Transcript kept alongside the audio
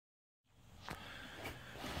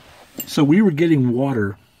So we were getting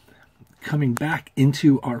water coming back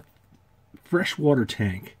into our freshwater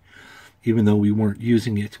tank, even though we weren't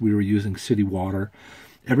using it. We were using city water.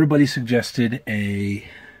 Everybody suggested a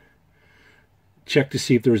check to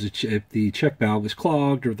see if there was if the check valve was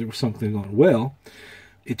clogged or if there was something on. Well,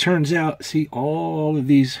 it turns out, see all of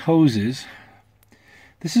these hoses,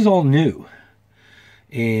 this is all new.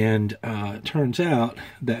 And it turns out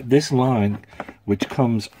that this line, which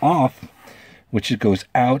comes off, which it goes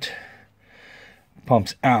out,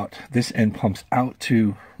 pumps out, this end pumps out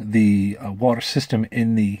to the water system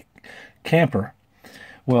in the camper.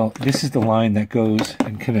 Well, this is the line that goes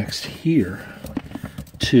and connects here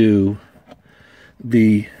to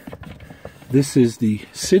the, this is the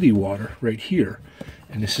city water right here.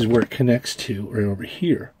 And this is where it connects to, right over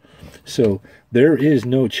here. So there is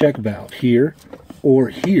no check valve here or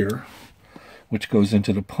here, which goes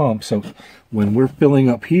into the pump. So when we're filling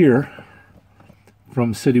up here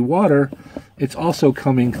from city water, it's also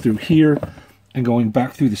coming through here and going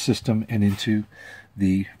back through the system and into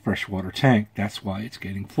the freshwater tank. That's why it's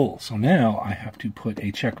getting full. So now I have to put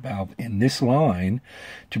a check valve in this line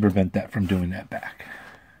to prevent that from doing that back.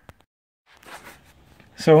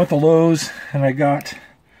 So I went to Lowe's and I got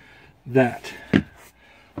that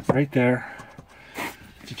right there.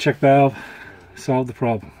 The check valve solved the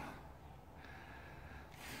problem.